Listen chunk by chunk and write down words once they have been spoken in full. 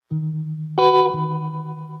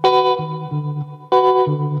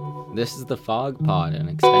This is the Fog Pod, an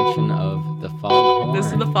extension of the Foghorn. This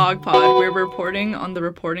is the Fog Pod. We're reporting on the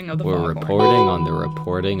reporting of the Foghorn. We're reporting on the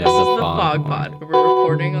reporting of the Foghorn. This is the Fog Pod. We're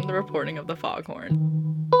reporting on the reporting of the Foghorn.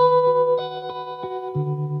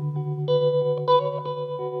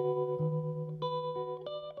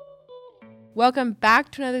 Welcome back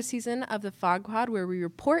to another season of the Fog Pod, where we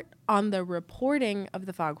report on the reporting of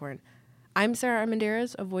the Foghorn. I'm Sarah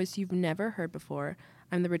Armendariz, a voice you've never heard before.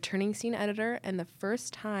 I'm the returning scene editor and the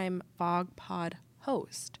first-time Fog Pod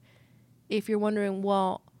host. If you're wondering,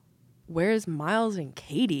 well, where's Miles and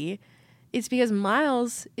Katie? It's because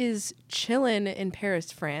Miles is chilling in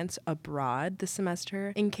Paris, France, abroad this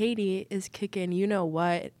semester, and Katie is kicking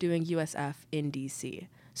you-know-what doing USF in D.C.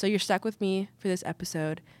 So you're stuck with me for this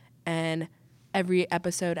episode, and every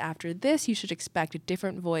episode after this, you should expect a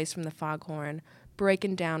different voice from the Foghorn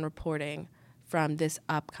breaking down reporting from this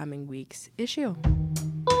upcoming week's issue.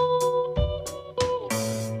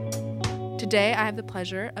 Today, I have the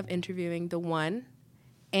pleasure of interviewing the one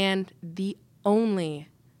and the only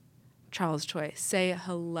Charles Choi. Say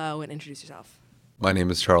hello and introduce yourself. My name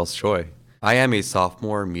is Charles Choi. I am a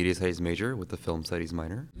sophomore media studies major with a film studies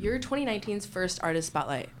minor. You're 2019's first artist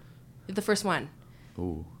spotlight. You're the first one.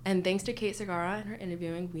 Ooh. And thanks to Kate Segara and her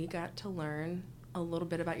interviewing, we got to learn a little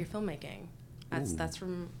bit about your filmmaking. That's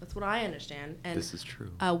what I understand. And this is true.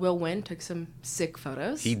 Will Wynn took some sick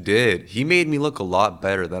photos. He did. He made me look a lot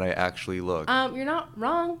better than I actually look. You're not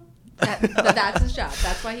wrong. That's his job.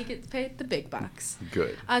 That's why he gets paid the big bucks.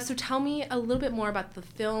 Good. So tell me a little bit more about the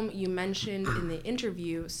film you mentioned in the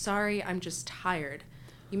interview. Sorry, I'm just tired.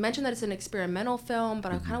 You mentioned that it's an experimental film,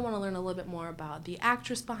 but I kind of want to learn a little bit more about the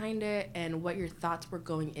actress behind it and what your thoughts were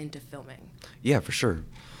going into filming. Yeah, for sure.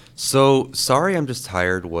 So, Sorry, I'm Just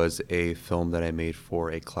Tired was a film that I made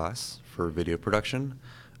for a class for video production.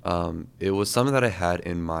 It was something that I had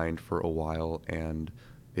in mind for a while, and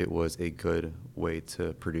it was a good way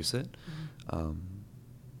to produce it.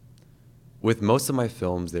 With most of my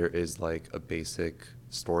films, there is like a basic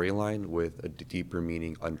storyline with a deeper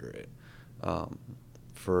meaning under it.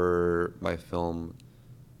 For my film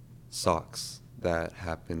Socks that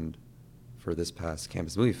happened for this past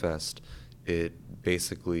Campus Movie Fest, it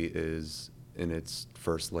basically is, in its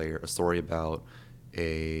first layer, a story about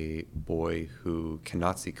a boy who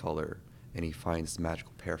cannot see color, and he finds a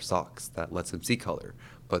magical pair of socks that lets him see color.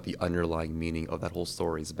 But the underlying meaning of that whole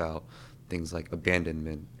story is about things like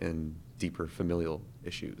abandonment and deeper familial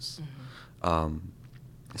issues.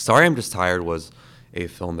 Sorry, I'm Just Tired was a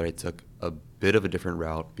film that I took a bit of a different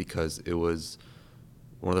route because it was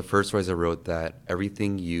one of the first stories I wrote that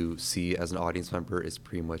everything you see as an audience member is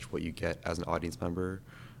pretty much what you get as an audience member.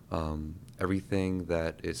 Everything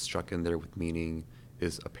that is struck in there with meaning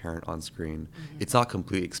is apparent on screen. It's not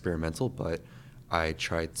completely experimental, but I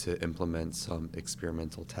tried to implement some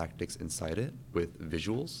experimental tactics inside it with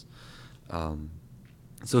visuals.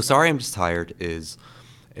 So Sorry, I'm Just Tired is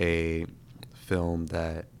a film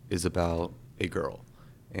that is about a girl.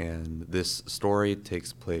 And this story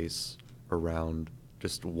takes place around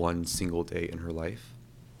just one single day in her life.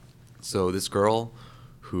 So this girl,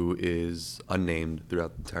 who is unnamed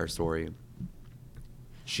throughout the entire story,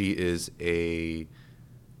 she is a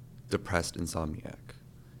depressed insomniac.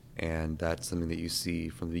 And that's something that you see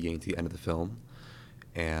from the beginning to the end of the film.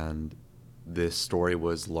 And this story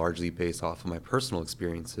was largely based off of my personal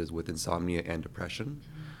experiences with insomnia and depression.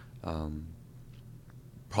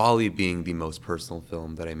 Probably being the most personal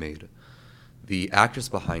film that I made. The actress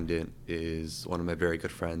behind it is one of my very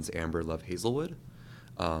good friends, Amber Love Hazelwood.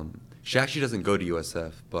 She actually doesn't go to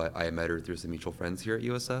USF, but I met her through some mutual friends here at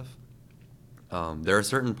USF. There are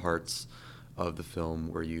certain parts of the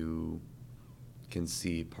film where you can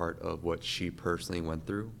see part of what she personally went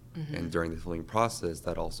through. And during the filming process,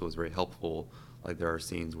 that also was very helpful. Like there are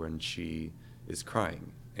scenes when she is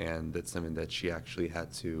crying, and that's something that she actually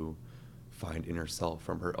had to find in herself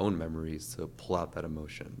from her own memories to pull out that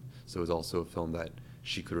emotion. So it was also a film that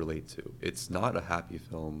she could relate to. It's not a happy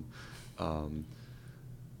film.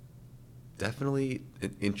 Definitely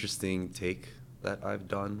an interesting take that I've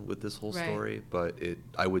done with this whole story, but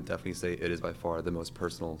I would definitely say it is by far the most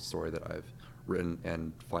personal story that I've written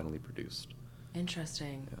and finally produced.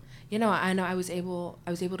 Interesting. Yeah. I know I was able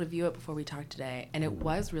to view it before we talked today, and it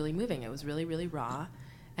was really moving. It was really, really raw.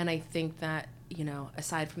 And I think that,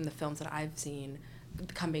 aside from the films that I've seen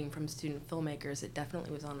coming from student filmmakers, it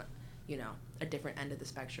definitely was on, a different end of the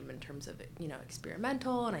spectrum in terms of,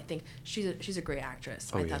 experimental. And I think she's a great actress.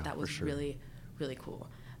 I thought that was really, really cool.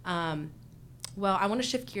 Well, I want to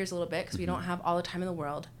shift gears a little bit because we don't have all the time in the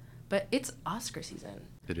world, but it's Oscar season.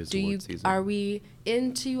 It is award season. Are we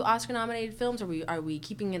into Oscar-nominated films? Are we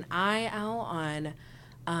keeping an eye out on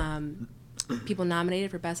People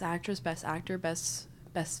nominated for Best Actress, Best Actor, Best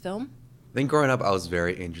Film. I think growing up, I was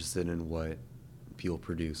very interested in what people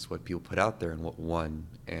produce, what people put out there, and what won.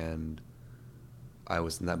 And I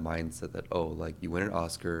was in that mindset that, oh, like, you win an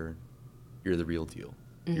Oscar, you're the real deal.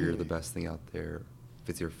 You're the best thing out there. If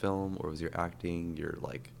it's your film or if it's your acting, you're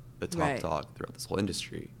like the top dog throughout this whole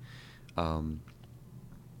industry.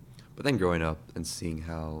 But then growing up and seeing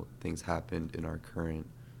how things happened in our current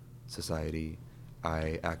society,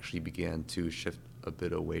 I actually began to shift a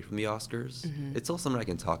bit away from the Oscars. It's still something I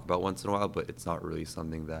can talk about once in a while, but it's not really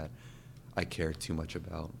something that I care too much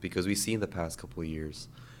about, because we see in the past couple of years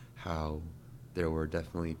how there were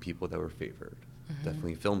definitely people that were favored,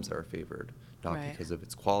 definitely films that were favored, not because of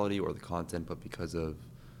its quality or the content, but because of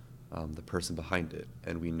the person behind it.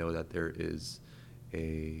 And we know that there is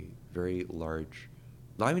a very large,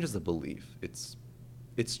 not even just a belief,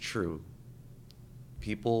 it's true.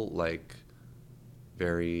 People like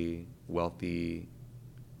very wealthy,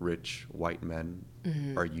 rich white men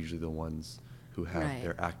are usually the ones who have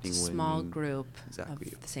their acting winning. Small group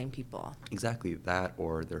Exactly. of the same people. Exactly, that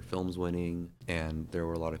or their films winning. And there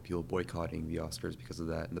were a lot of people boycotting the Oscars because of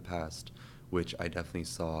that in the past, which I definitely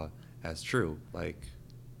saw as true. Like,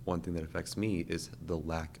 one thing that affects me is the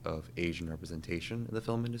lack of Asian representation in the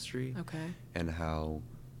film industry. Okay. And how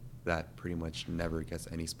that pretty much never gets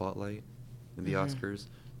any spotlight in the Oscars.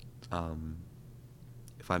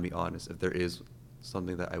 If I'm being honest, if there is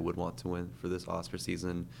something that I would want to win for this Oscar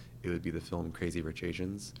season, it would be the film Crazy Rich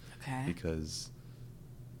Asians. Okay. Because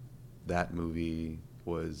that movie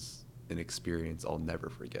was an experience I'll never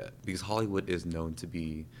forget. Because Hollywood is known to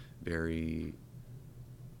be very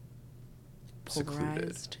polarized.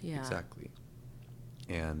 secluded. Yeah. Exactly.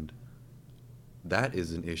 And that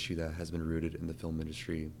is an issue that has been rooted in the film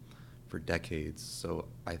industry for decades. So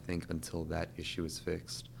I think until that issue is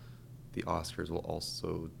fixed, the Oscars will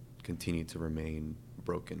also continue to remain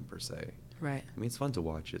broken, per se. Right. I mean, it's fun to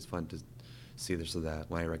watch. It's fun to see this or that.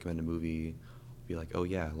 When I recommend a movie, I'll be like, oh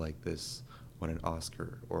yeah, like this won an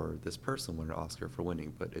Oscar, or this person won an Oscar for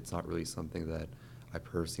winning, but it's not really something that I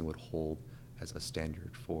personally would hold as a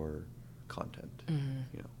standard for content,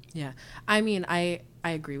 you know? Yeah. I mean, I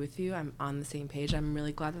agree with you. I'm on the same page. I'm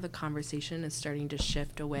really glad that the conversation is starting to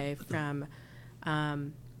shift away from,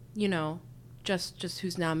 you know, just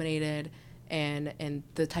who's nominated and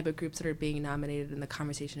the type of groups that are being nominated, and the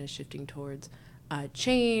conversation is shifting towards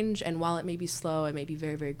change. And while it may be slow, it may be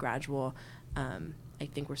very, very gradual, I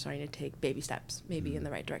think we're starting to take baby steps maybe in the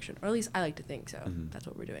right direction, or at least I like to think so. That's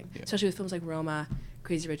what we're doing, especially with films like Roma,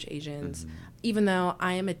 Crazy Rich Asians. Even though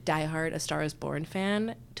I am a diehard A Star Is Born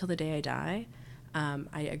fan till the day I die,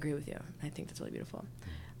 I agree with you. I think that's really beautiful.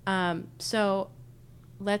 So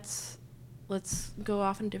let's go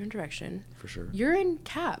off in a different direction. For sure. You're in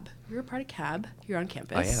CAB. You're a part of CAB. You're on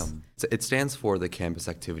campus. I am. So it stands for the Campus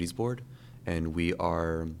Activities Board, and we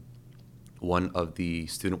are one of the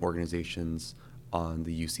student organizations on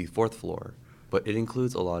the UC fourth floor. But it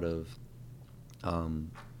includes a lot of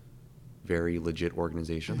very legit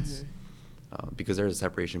organizations, because there's a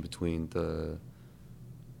separation between the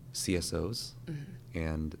CSOs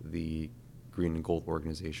and the green and gold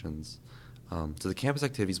organizations. So the Campus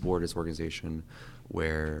Activities Board is an organization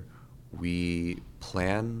where we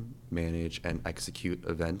plan, manage, and execute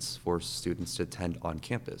events for students to attend on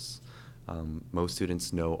campus. Most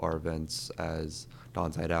students know our events as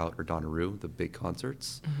Dawn's Night Out or Donnaroo, the big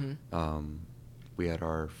concerts. We had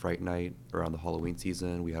our Fright Night around the Halloween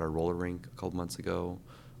season. We had our roller rink a couple months ago.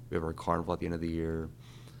 We have our carnival at the end of the year.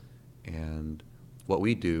 And what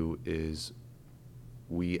we do is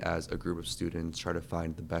we, as a group of students, try to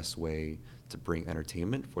find the best way to bring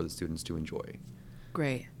entertainment for the students to enjoy.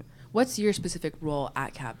 Great. What's your specific role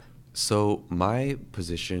at CAB? So my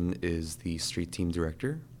position is the street team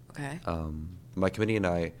director. Okay. My committee and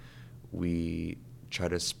I, we try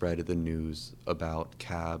to spread the news about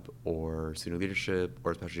CAB or student leadership,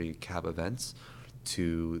 or especially CAB events,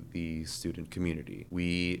 to the student community.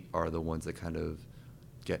 We are the ones that kind of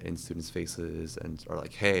get in students' faces and are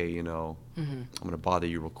like, hey, you know, I'm going to bother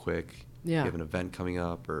you real quick. Yeah. You have an event coming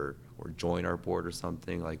up, or join our board or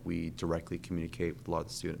something. Like, we directly communicate with a lot of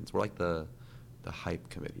the students. We're like the hype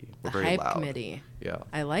committee. We're The very hype loud. committee. Yeah.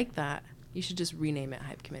 I like that. You should just rename it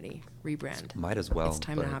Hype Committee. Rebrand. Might as well. It's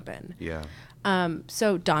time to happen. Yeah.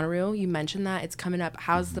 So Donnaroo, you mentioned that it's coming up.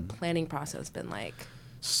 How's the planning process been like?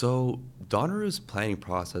 So Donnaroo's planning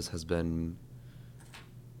process has been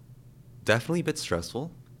definitely a bit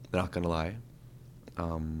stressful, not gonna lie.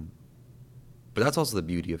 But that's also the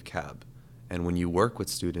beauty of CAB. And when you work with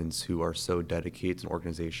students who are so dedicated to an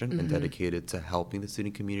organization and dedicated to helping the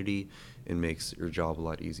student community, it makes your job a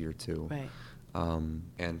lot easier too. Right.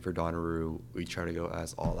 And for Donnaroo, we try to go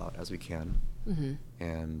as all out as we can. Mm-hmm.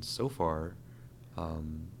 And so far,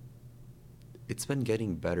 it's been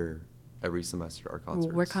getting better every semester, our concerts.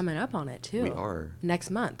 Well, we're coming up on it too. We are.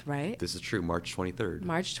 Next month, right? This is true, March 23rd.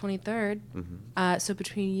 March 23rd. Mm-hmm. So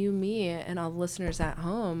between you, me, and all the listeners at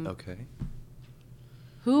home, Okay.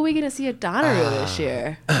 who are we going to see at Donnaroo this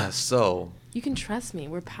year? So, You can trust me.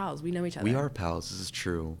 We're pals. We know each other. we are pals. This is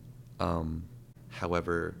true.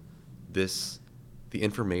 However, the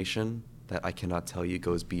information that I cannot tell you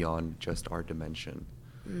goes beyond just our dimension.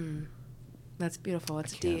 That's beautiful.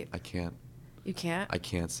 It's deep. I can't. You can't? I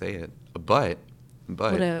can't say it. But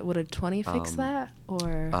Would a 20 fix that?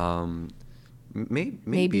 Or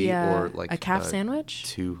maybe or like a calf sandwich?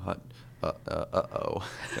 200.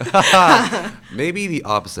 Maybe the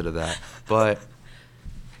opposite of that. But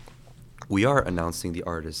we are announcing the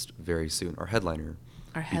artist very soon, our headliner.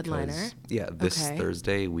 Our headliner? Because, yeah, this Okay.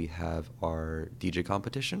 Thursday we have our DJ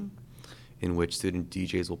competition in which student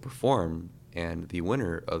DJs will perform, and the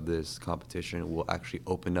winner of this competition will actually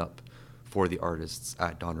open up for the artists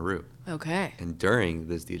at Donnaroo. Okay. And during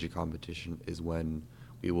this DJ competition is when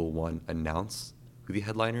we will, one, announce who the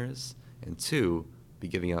headliner is, and two, be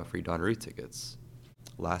giving out free Donnaroo tickets.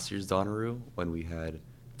 Last year's Donnaroo, when we had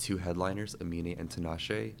two headliners, Amine and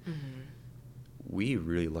Tinashe, we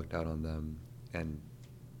really looked out on them, and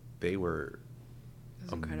they were It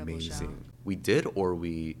was an incredible show. amazing. We did, or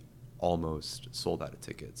we almost sold out of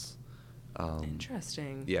tickets.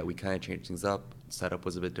 Interesting. Yeah, we kind of changed things up. Setup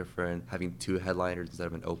was a bit different. Having two headliners instead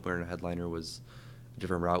of an opener and a headliner was a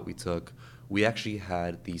different route we took. We actually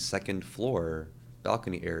had the second floor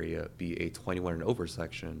balcony area be a 21 and over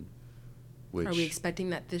section, which Are we expecting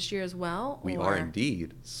that this year as well? we or- are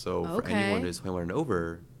indeed. So for anyone Okay. who's 21 and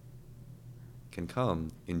over can come,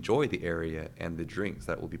 enjoy the area and the drinks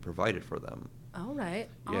that will be provided for them. All right.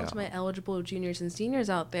 All Yeah. to my eligible juniors and seniors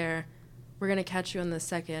out there, we're going to catch you on the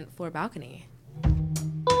second floor balcony.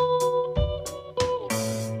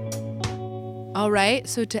 All right,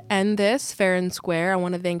 so to end this fair and square, I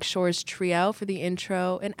want to thank Shore's Trio for the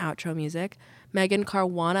intro and outro music, Megan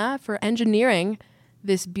Caruana for engineering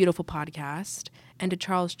this beautiful podcast, and to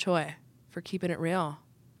Charles Choi for keeping it real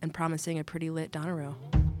and promising a pretty lit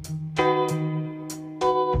Donnaroo.